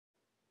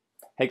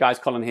Hey guys,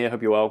 Colin here,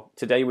 hope you're well.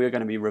 Today we're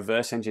going to be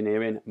reverse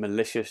engineering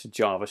malicious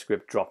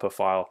JavaScript dropper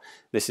file.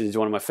 This is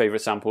one of my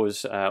favorite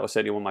samples, or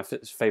certainly one of my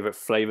favorite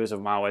flavors of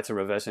malware to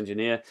reverse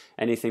engineer.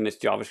 Anything that's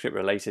JavaScript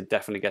related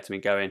definitely gets me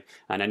going,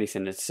 and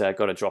anything that's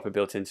got a dropper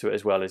built into it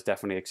as well is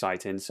definitely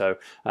exciting. So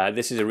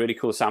this is a really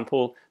cool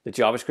sample. The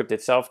JavaScript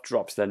itself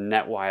drops the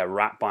Netwire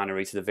RAT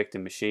binary to the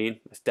victim machine.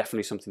 It's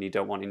definitely something you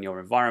don't want in your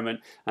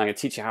environment. I'm going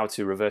to teach you how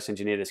to reverse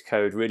engineer this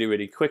code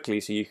really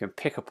quickly so you can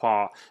pick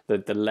apart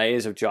the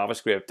layers of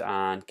JavaScript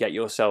and get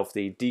yourself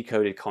the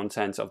decoded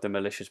content of the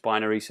malicious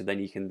binary, so then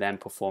you can then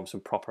perform some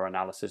proper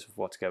analysis of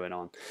what's going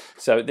on.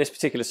 So this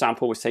particular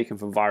sample was taken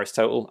from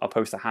VirusTotal. I'll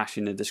post a hash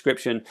in the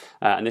description,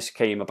 and this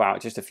came about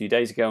just a few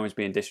days ago and was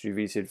being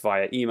distributed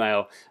via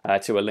email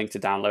to a link to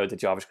download the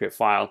JavaScript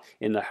file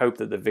in the hope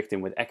that the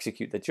victim would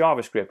execute the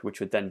JavaScript, which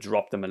would then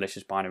drop the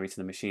malicious binary to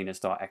the machine and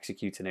start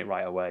executing it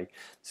right away.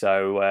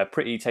 So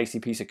pretty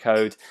tasty piece of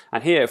code.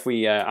 And here, if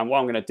we and what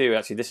I'm going to do,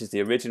 actually, this is the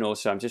original,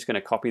 so I'm just going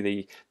to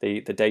copy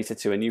the data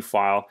to a new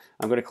file.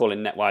 I'm going to call it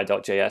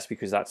netwire.js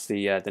because that's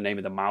the name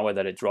of the malware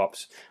that it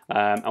drops.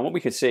 And what we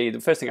could see,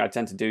 the first thing I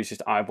tend to do is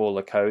just eyeball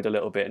the code a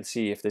little bit and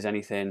see if there's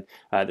anything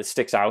that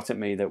sticks out at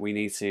me that we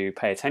need to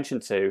pay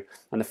attention to.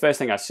 And the first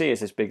thing I see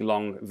is this big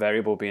long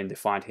variable being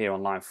defined here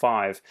on line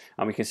 5,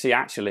 and we can see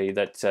actually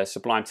that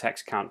Sublime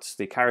Text counts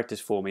the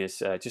characters for me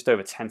as just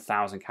over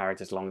 10,000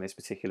 characters long, this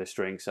particular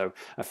string. So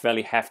a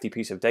fairly hefty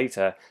piece of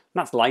data, and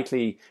that's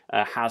likely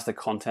has the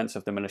contents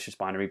of the malicious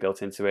binary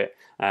built into it,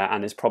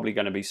 and there's probably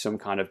going to be some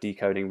kind of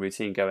decoding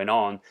routine going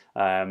on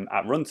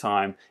at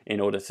runtime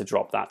in order to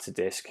drop that to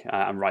disk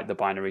and write the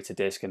binary to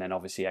disk and then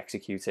obviously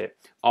execute it.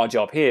 Our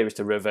job here is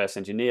to reverse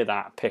engineer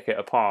that, pick it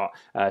apart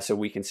so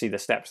we can see the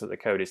steps that the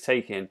code is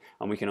taking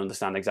and we can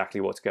understand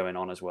exactly what's going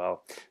on as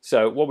well.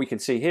 So what we can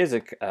see here is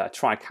a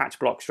try catch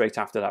block straight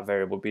after that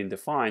variable being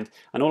defined,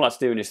 and all that's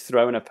doing is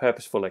throwing a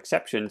purposeful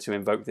exception to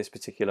invoke this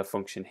particular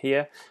function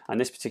here, and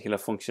this particular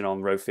function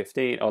on row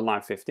 15 or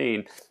line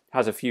 15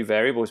 has a few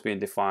variables being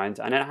defined,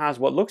 and it has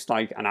what looks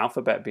like an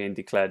alphabet being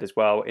declared as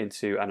well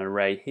into an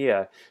array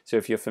here. So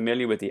if you're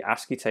familiar with the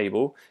ASCII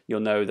table, you'll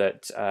know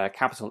that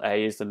capital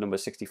A is the number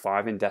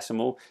 65 in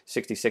decimal,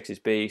 66 is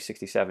B,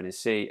 67 is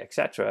C,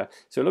 etc.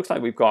 So it looks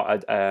like we've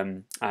got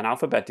an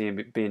alphabet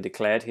being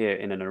declared here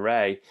in an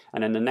array,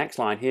 and then the next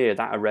line here,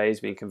 that array is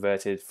being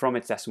converted from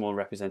its decimal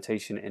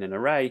representation in an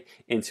array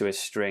into a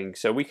string.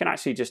 So we can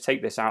actually just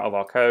take this out of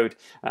our code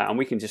and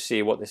we can just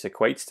see what this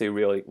equates to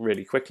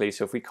really quickly.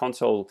 So if we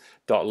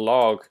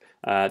console.log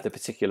the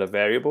particular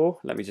variable,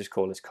 let me just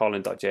call this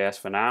colin.js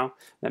for now.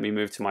 Let me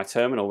move to my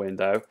terminal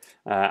window,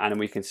 and then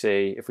we can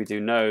see, if we do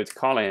node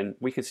colin,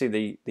 we can see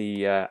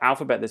the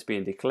alphabet that's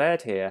being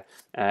declared here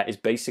is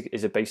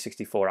a base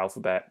 64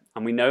 alphabet,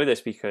 and we know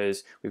this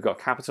because we've got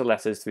capital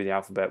letters through the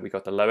alphabet, we've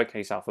got the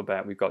lowercase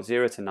alphabet, we've got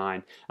 0 to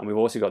 9, and we've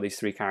also got these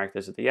 3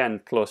 characters at the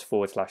end, plus, /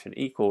 and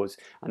equals,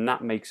 and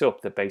that makes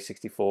up the base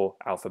 64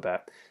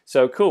 alphabet.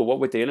 So cool, what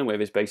we're dealing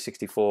with is base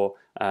 64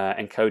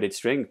 encoded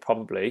string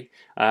probably,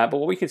 but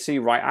what we can see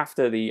right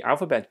after the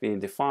alphabet being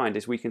defined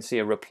is we can see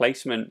a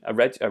replacement,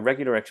 a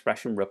regular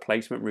expression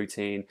replacement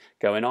routine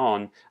going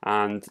on,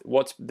 and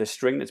what's the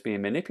string that's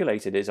being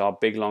manipulated is our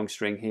big long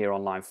string here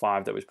on line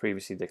 5 that was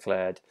previously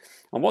declared.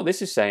 And what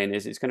this is saying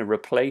is it's going to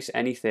replace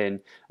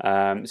anything,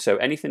 so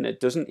anything that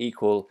doesn't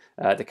equal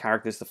the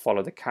characters that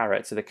follow the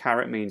caret. So the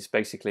caret means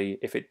basically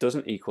if it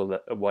doesn't equal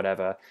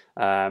whatever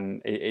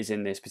is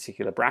in this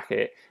particular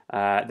bracket,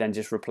 then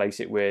just replace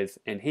it with,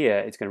 in here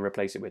it's going to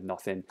replace it with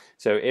nothing.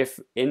 So if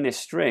in this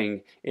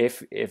string,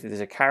 if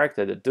there's a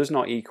character that does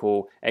not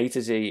equal A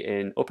to Z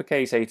in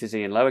uppercase, A to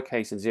Z in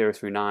lowercase, and 0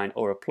 through 9,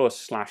 or a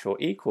plus, / or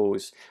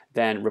equals,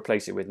 then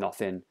replace it with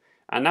nothing.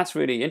 And that's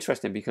really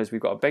interesting because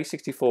we've got a base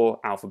 64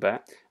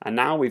 alphabet, and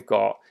now we've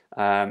got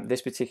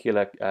this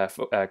particular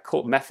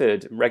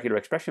method, regular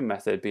expression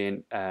method,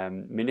 being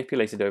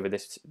manipulated over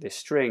this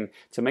string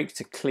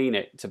to clean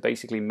it, to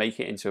basically make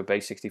it into a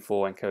base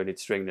 64 encoded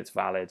string that's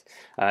valid.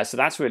 So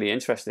that's really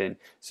interesting.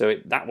 So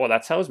what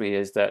that tells me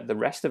is that the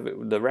rest of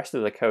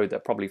the code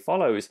that probably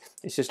follows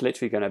is just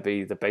literally going to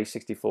be the base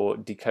 64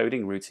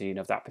 decoding routine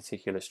of that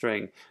particular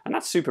string, and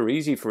that's super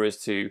easy for us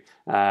to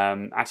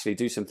actually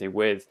do something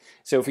with.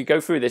 So if we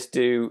go through this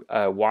do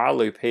while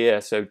loop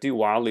here, so do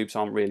while loops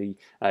aren't really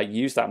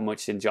used that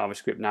much in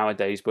JavaScript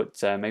nowadays,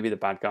 but maybe the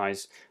bad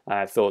guys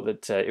thought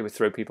that it would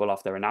throw people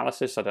off their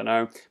analysis, I don't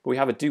know. But we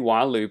have a do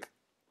while loop,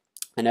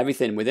 and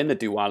everything within the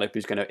do while loop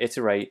is going to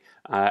iterate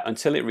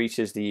until it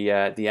reaches the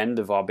end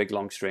of our big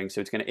long string. So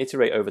it's going to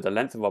iterate over the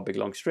length of our big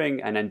long string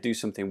and then do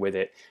something with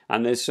it.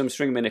 And there's some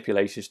string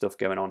manipulation stuff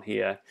going on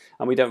here,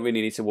 and we don't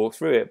really need to walk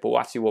through it, but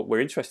actually what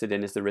we're interested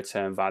in is the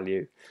return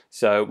value.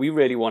 So we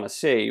really want to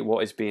see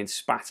what is being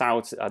spat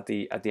out at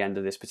the end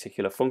of this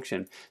particular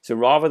function. So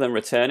rather than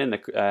returning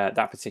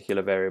that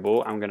particular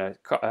variable, I'm going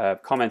to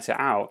comment it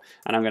out,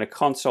 and I'm going to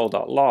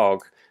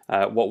console.log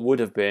what would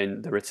have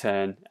been the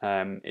return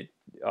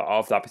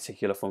of that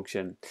particular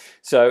function.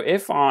 So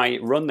if I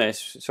run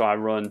this, so I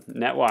run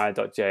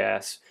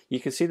netwire.js, you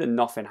can see that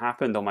nothing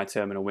happened on my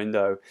terminal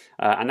window,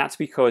 and that's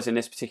because in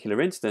this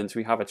particular instance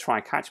we have a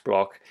try catch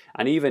block,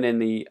 and even in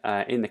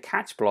the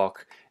catch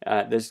block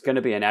there's going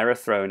to be an error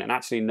thrown, and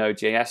actually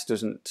Node.js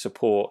doesn't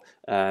support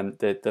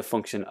the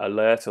function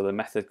alert or the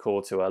method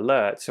call to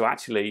alert, so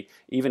actually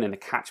even in the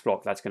catch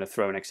block that's going to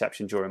throw an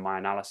exception during my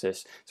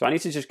analysis. So I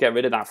need to just get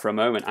rid of that for a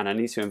moment, and I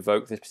need to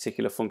invoke this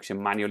particular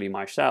function manually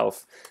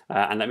myself,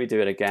 and let me do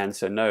it again.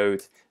 So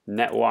node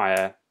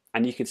netwire,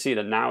 and you can see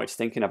that now it's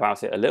thinking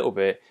about it a little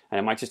bit, and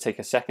it might just take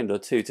a second or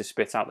two to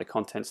spit out the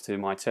contents to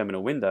my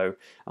terminal window,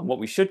 and what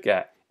we should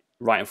get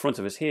right in front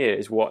of us here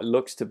is what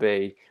looks to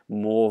be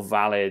more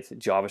valid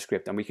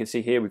JavaScript, and we can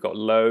see here we've got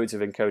loads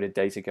of encoded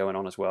data going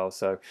on as well.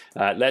 So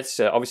let's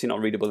obviously not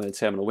readable in the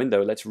terminal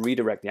window. Let's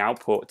redirect the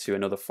output to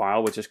another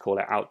file. We'll just call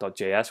it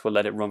out.js. We'll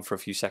let it run for a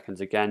few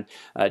seconds again,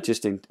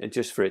 just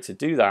for it to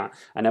do that,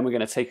 and then we're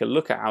going to take a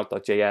look at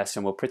out.js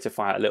and we'll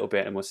prettify it a little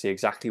bit, and we'll see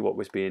exactly what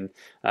was being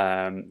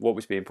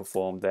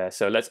performed there.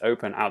 So let's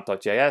open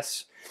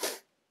out.js.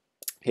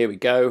 Here we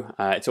go.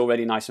 It's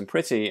already nice and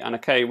pretty, and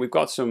okay, we've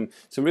got some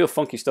real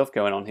funky stuff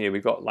going on here.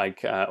 We've got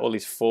like all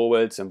these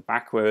forwards and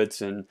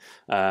backwards and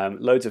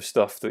loads of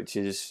stuff which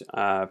is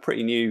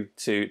pretty new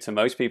to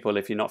most people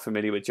if you're not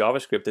familiar with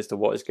JavaScript as to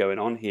what is going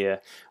on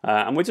here.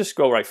 And we'll just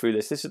scroll right through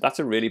this. That's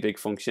a really big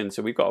function.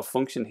 So we've got a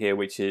function here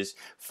which is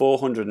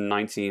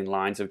 419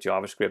 lines of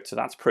JavaScript, so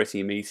that's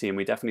pretty meaty, and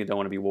we definitely don't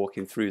want to be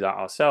walking through that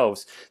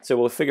ourselves. So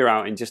we'll figure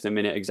out in just a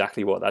minute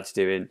exactly what that's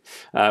doing.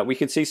 We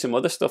can see some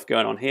other stuff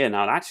going on here.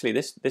 Now actually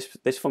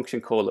this function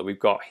call that we've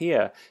got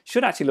here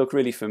should actually look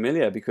really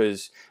familiar,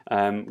 because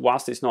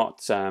whilst it's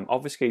not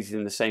obfuscated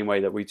in the same way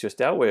that we just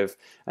dealt with,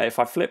 if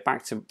I flip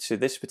back to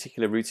this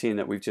particular routine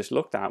that we've just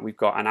looked at, we've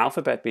got an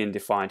alphabet being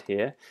defined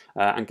here,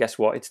 and guess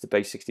what? It's the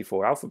base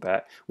 64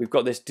 alphabet. We've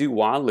got this do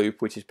while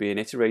loop which is being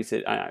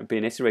iterated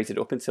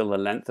up until the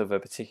length of a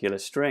particular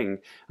string,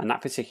 and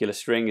that particular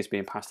string is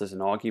being passed as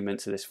an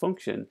argument to this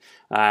function,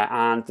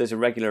 and there's a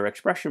regular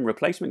expression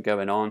replacement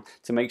going on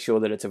to make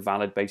sure that it's a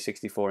valid base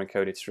 64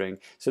 encoded string.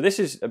 So this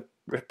is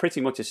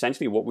pretty much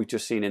essentially what we've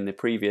just seen in the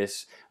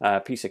previous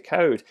piece of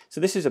code. So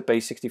this is a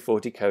base 64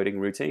 decoding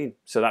routine.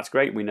 So that's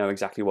great. We know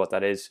exactly what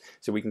that is,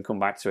 so we can come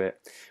back to it.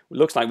 It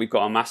looks like we've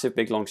got a massive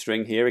big long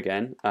string here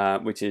again,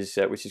 which is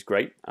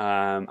great,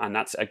 and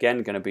that's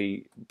again going to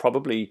be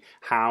probably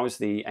house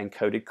the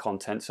encoded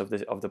contents of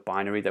the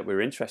binary that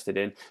we're interested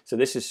in. So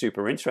this is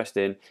super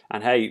interesting.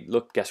 And hey,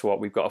 look, guess what?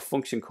 We've got a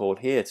function called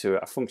here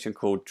to a function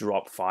called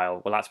drop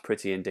file. Well, that's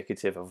pretty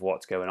indicative of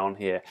what's going on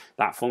here.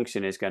 That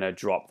function is going to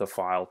drop the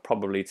file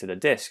probably to the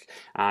disk,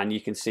 and you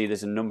can see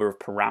there's a number of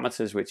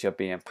parameters which are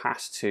being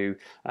passed to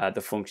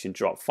the function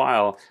drop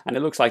file, and it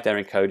looks like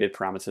they're encoded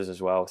parameters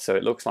as well. So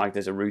it looks like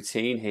there's a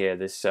routine here,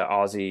 this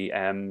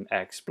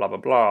RZMX blah blah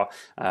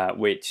blah,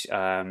 which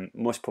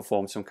must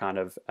perform some kind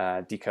of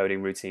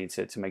decoding routine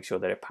to make sure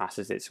that it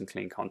passes it some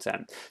clean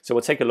content. So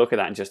we'll take a look at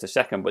that in just a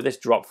second, but this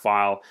drop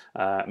file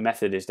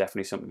method is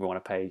definitely something we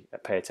want to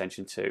pay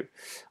attention to.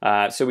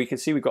 So we can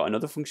see we've got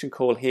another function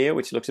call here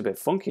which looks a bit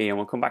funky, and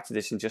we'll come back to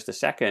this in just a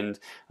second,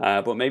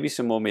 but maybe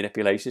some more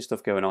manipulation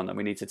stuff going on that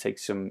we need to take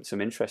some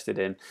interested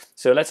in.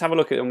 So let's have a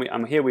look at,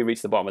 and here we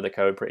reach the bottom of the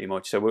code pretty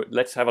much. So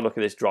let's have a look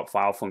at this drop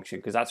file function,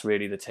 because that's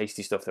really the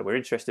tasty stuff that we're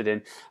interested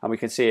in. And we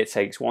can see it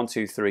takes 1,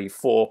 2, 3,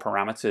 4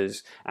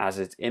 parameters as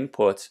its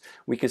input.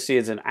 We can see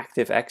there's an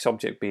active X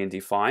object being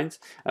defined.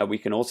 We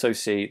can also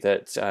see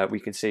that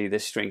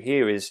this string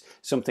here is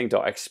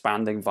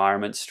something.expand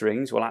environment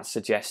strings. Well, that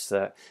suggests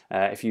that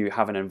if you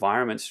have an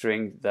environment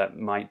string that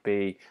might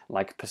be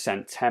like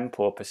 %temp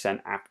or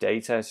 %app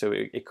data, so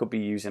it could be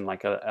using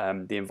like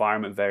the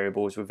environment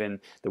variables within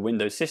the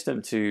Windows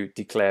system to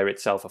declare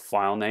itself a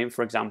file name,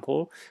 for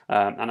example,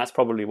 and that's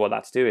probably what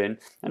that's doing.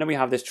 And then we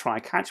have this try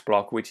catch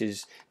block which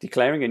is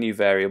declaring a new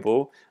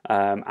variable,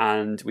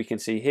 and we can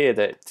see here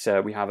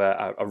that we have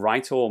a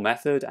write all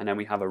method, and then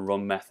we have a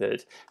run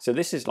method. So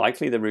this is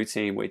likely the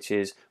routine which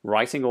is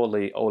writing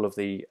all of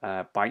the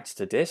bytes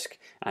to disk,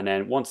 and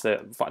then once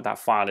that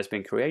file has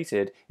been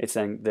created,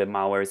 the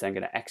malware is then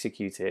going to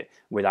execute it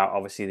without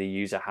obviously the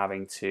user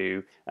having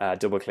to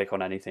double click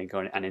on anything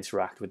and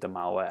interact with the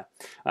malware.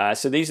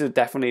 So these are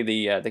definitely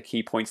the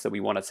key points that we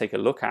want to take a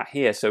look at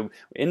here. So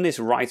in this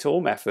write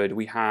all method,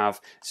 we have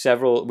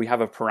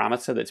a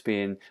parameter that's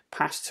being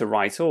passed to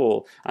write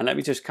all, and let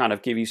me just kind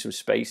of give you some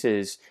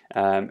spaces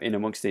in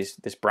amongst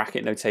this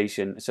bracket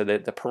notation. So the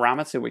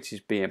parameter which is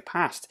being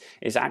passed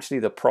is actually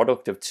the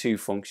product of two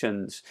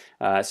functions.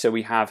 So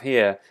we have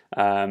here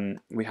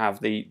we have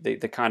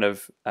the kind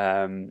of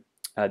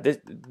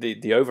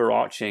the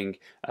overarching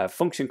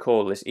function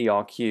call, this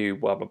ERQ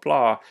blah blah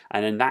blah,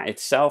 and then that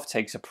itself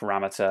takes a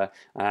parameter,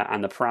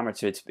 and the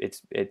parameter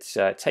it's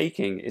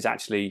taking is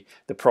actually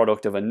the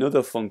product of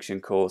another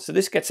function call. So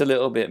this gets a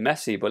little bit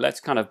messy, but let's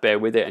kind of bear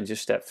with it and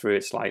just step through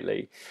it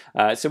slightly.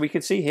 So we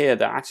can see here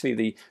that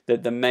actually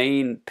the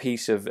main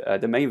piece of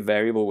the main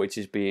variable which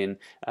is being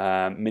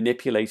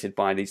manipulated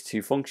by these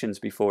two functions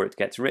before it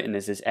gets written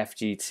is this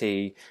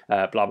FGT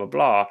blah blah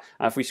blah.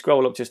 And if we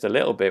scroll up just a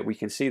little bit, we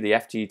can see the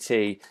FGT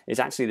key is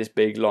actually this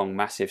big, long,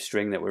 massive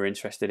string that we're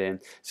interested in.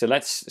 So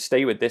let's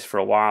stay with this for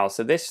a while.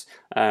 So this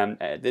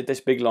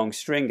this big, long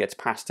string gets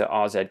passed to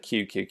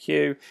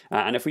RZQQQ,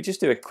 and if we just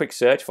do a quick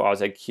search for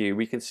RZQ,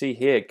 we can see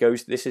here it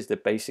goes. This is the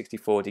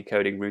base64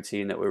 decoding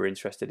routine that we're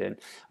interested in.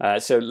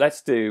 So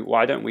let's do.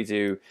 Why don't we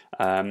do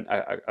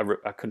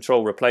a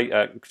control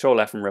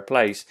F and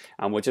replace,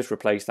 and we'll just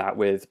replace that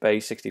with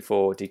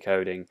base64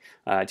 decoding,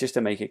 just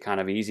to make it kind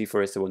of easy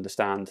for us to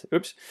understand.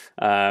 Oops.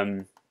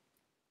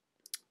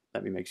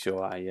 Let me make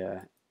sure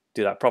I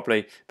do that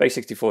properly.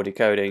 Base64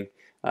 decoding.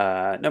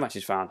 No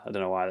matches found. I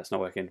don't know why that's not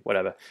working.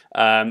 Whatever.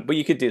 But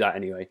you could do that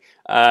anyway.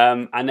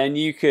 And then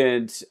you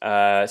could.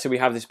 So we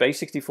have this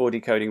base64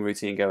 decoding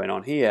routine going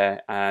on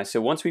here. So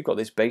once we've got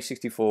this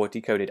base64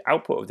 decoded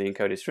output of the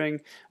encoded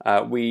string,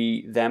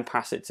 we then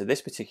pass it to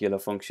this particular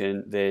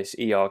function, this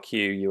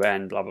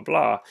ERQUN blah blah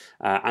blah.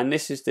 And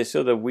this is this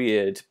other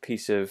weird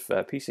piece of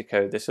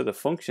code, this other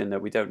function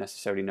that we don't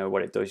necessarily know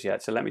what it does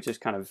yet. So let me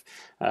just kind of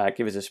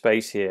give us a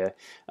space here.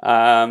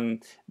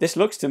 This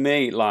looks to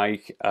me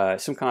like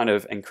some kind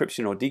of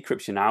encryption or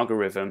decryption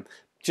algorithm,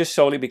 just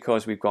solely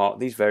because we've got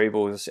these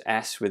variables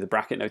s with the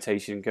bracket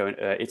notation going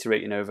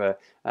iterating over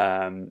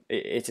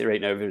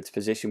its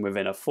position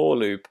within a for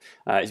loop.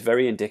 It's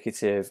very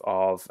indicative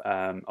of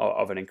an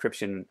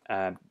encryption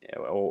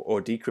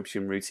or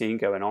decryption routine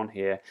going on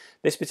here.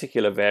 This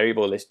particular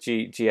variable, this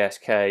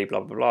GSK blah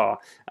blah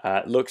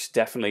blah, looks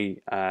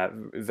definitely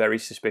very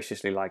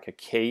suspiciously like a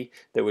key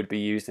that would be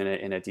used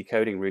in a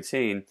decoding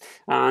routine.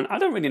 And I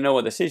don't really know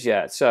what this is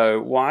yet.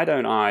 So why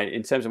don't I,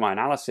 in terms of my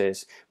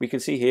analysis, we can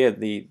see here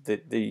the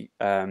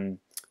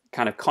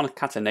kind of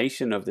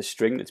concatenation of the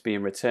string that's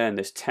being returned.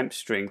 This temp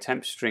string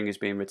is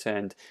being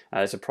returned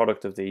as a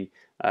product of the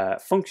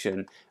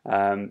function.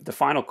 The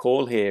final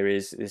call here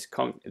is this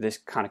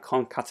kind of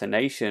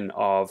concatenation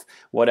of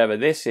whatever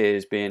this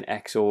is being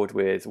XORed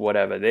with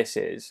whatever this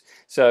is.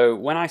 So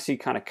when I see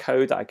kind of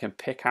code that I can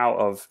pick out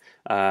of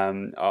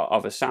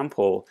a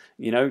sample,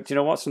 do you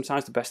know what?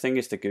 Sometimes the best thing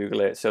is to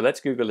Google it. So let's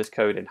Google this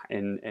code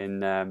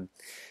in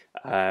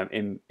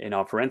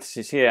our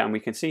parentheses here, and we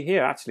can see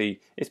here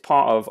actually it's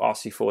part of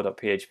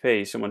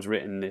rc4.php. Someone's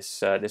written this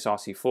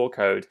rc4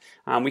 code,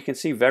 and we can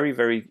see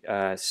very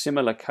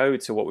similar code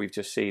to what we've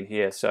just seen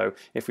here. So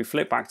if we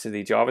flip back to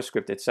the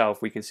JavaScript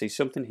itself, we can see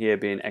something here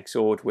being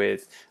XORed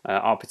with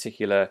our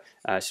particular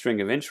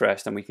string of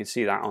interest, and we can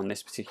see that on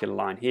this particular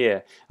line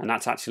here, and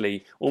that's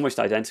actually almost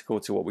identical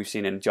to what we've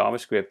seen in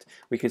JavaScript.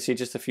 We can see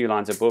just a few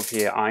lines above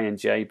here I and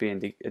J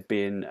being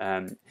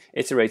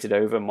iterated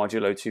over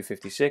modulo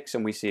 256,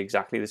 and we see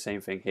exactly the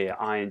same thing here.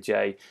 I and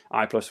J,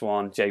 I plus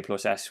 1, J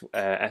plus S,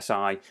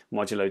 SI,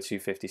 modulo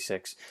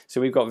 256. So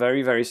we've got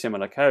very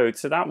similar code.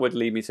 So that would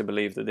lead me to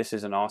believe that this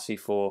is an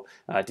RC4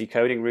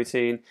 decoding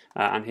routine.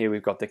 And here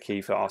we've got the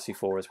key for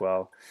RC4 as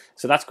well.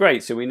 So that's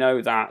great. So we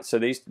know that. So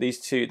these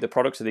two, the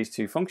products of these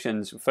two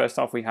functions, first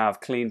off, we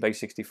have clean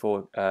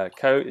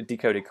base64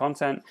 decoded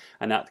content.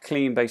 And that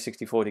clean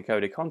base64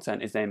 decoded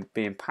content is then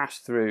being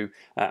passed through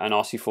an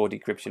RC4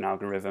 decryption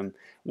algorithm.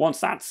 Once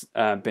that's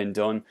been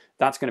done,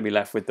 that's going to be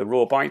left with the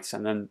raw bytes,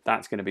 and then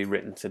that's going to be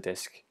written to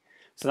disk.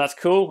 So that's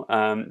cool.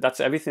 That's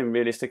everything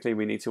realistically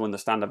we need to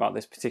understand about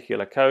this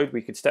particular code.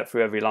 We could step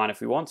through every line if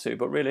we want to,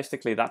 but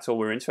realistically that's all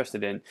we're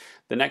interested in.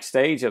 The next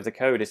stage of the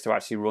code is to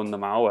actually run the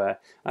malware.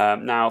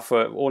 Now,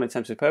 for all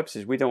intents and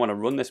purposes, we don't want to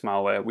run this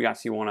malware. We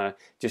actually want to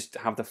just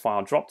have the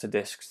file drop to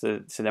disk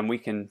so then we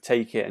can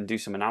take it and do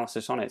some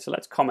analysis on it. So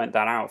let's comment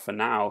that out for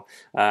now.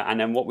 And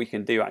then what we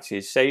can do actually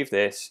is save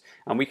this,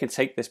 and we can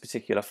take this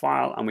particular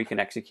file and we can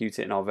execute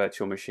it in our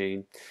virtual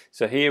machine.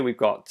 So here we've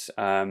got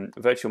a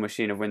virtual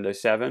machine of Windows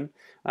 7.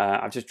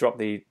 I've just dropped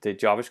the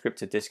JavaScript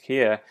to disk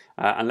here,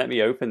 and let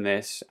me open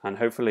this, and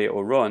hopefully it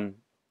will run.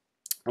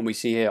 And we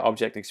see here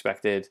object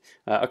expected.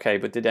 Okay,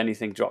 but did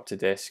anything drop to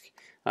disk?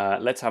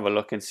 Let's have a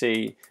look and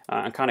see.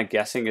 I'm kind of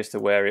guessing as to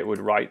where it would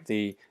write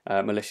the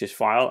malicious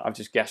file. I've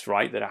just guessed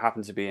right that it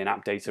happens to be in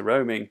app data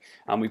roaming,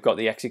 and we've got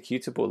the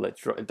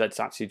executable that's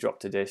actually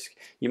dropped to disk.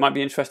 You might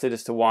be interested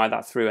as to why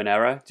that threw an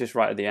error just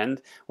right at the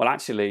end. Well,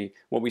 actually,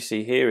 what we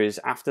see here is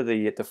after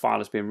the file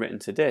has been written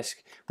to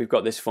disk, we've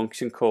got this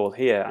function call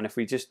here, and if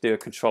we just do a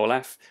Control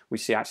F, we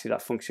see actually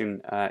that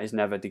function is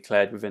never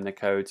declared within the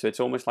code. So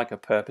it's almost like a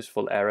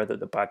purposeful error that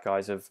the bad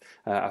guys have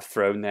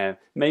thrown there.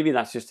 Maybe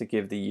that's just to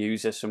give the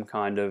user some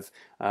kind of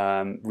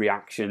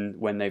reaction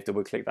when they've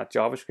double clicked that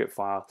JavaScript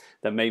file,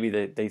 that maybe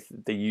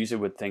the user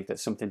would think that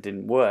something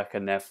didn't work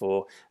and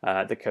therefore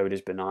the code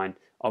is benign.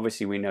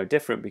 Obviously we know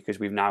different because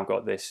we've now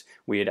got this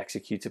weird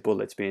executable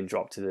that's being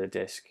dropped to the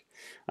disk.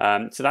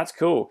 So that's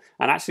cool.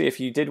 And actually, if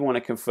you did want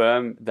to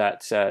confirm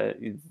that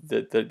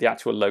the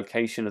actual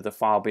location of the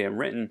file being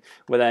written,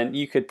 well then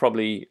you could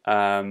probably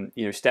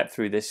step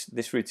through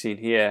this routine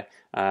here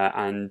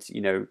and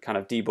kind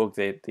of debug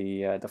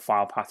the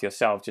file path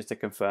yourself just to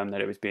confirm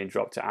that it was being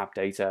dropped to app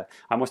data.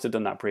 I must have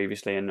done that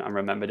previously and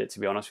remembered it, to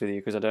be honest with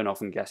you, because I don't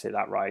often guess it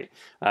that right.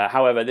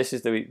 However, this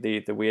is the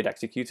weird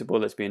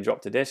executable that's being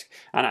dropped to disk,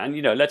 and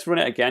let's run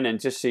it again and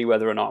just see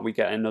whether or not we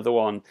get another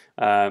one.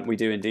 We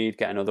do indeed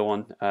get another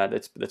one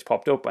that's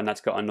popped up, and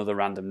that's got another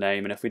random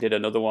name. And if we did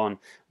another one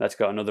that's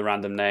got another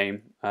random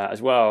name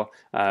as well,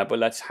 but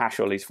let's hash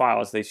all these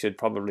files. They should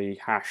probably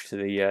hash to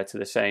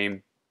the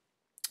same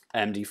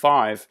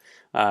MD5.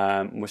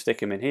 We'll stick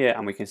them in here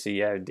and we can see,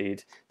 yeah,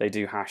 indeed they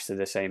do hash to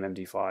the same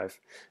MD5.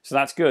 So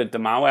that's good. The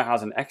malware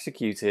hasn't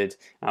executed,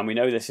 and we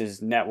know this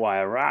is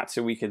Netwire RAT,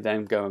 so we could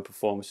then go and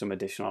perform some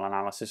additional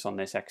analysis on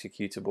this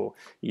executable.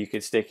 You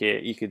could stick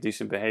it, you could do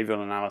some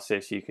behavioral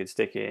analysis, you could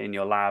stick it in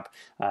your lab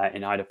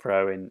in IDA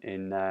Pro,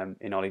 in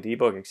Ollie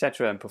Debug,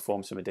 etc., and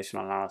perform some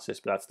additional analysis,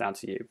 but that's down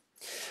to you.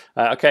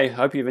 Okay,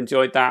 hope you've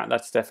enjoyed that.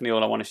 That's definitely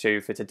all I want to show you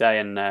for today,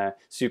 and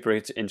super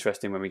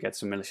interesting when we get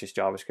some malicious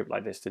JavaScript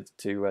like this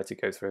to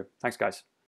go through. Thanks, guys.